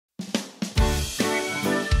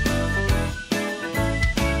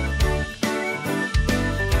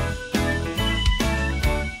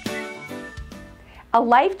A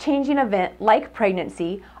life-changing event like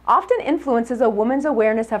pregnancy often influences a woman's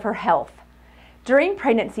awareness of her health. During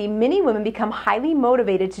pregnancy, many women become highly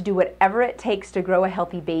motivated to do whatever it takes to grow a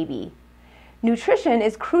healthy baby. Nutrition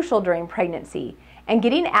is crucial during pregnancy, and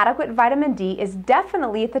getting adequate vitamin D is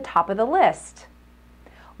definitely at the top of the list.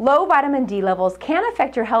 Low vitamin D levels can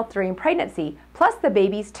affect your health during pregnancy, plus the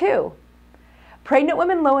babies too. Pregnant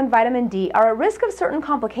women low in vitamin D are at risk of certain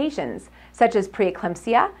complications, such as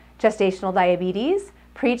pre-eclampsia, gestational diabetes,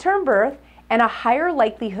 preterm birth, and a higher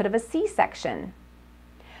likelihood of a C-section.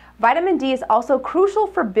 Vitamin D is also crucial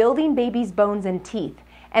for building babies' bones and teeth,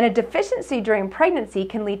 and a deficiency during pregnancy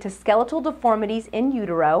can lead to skeletal deformities in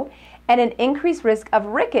utero and an increased risk of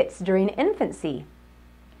rickets during infancy.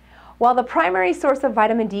 While the primary source of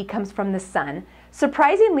vitamin D comes from the sun,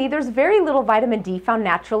 surprisingly, there's very little vitamin D found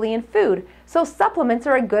naturally in food, so supplements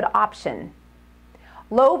are a good option.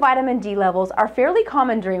 Low vitamin D levels are fairly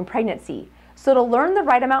common during pregnancy, so to learn the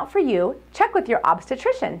right amount for you, check with your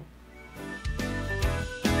obstetrician.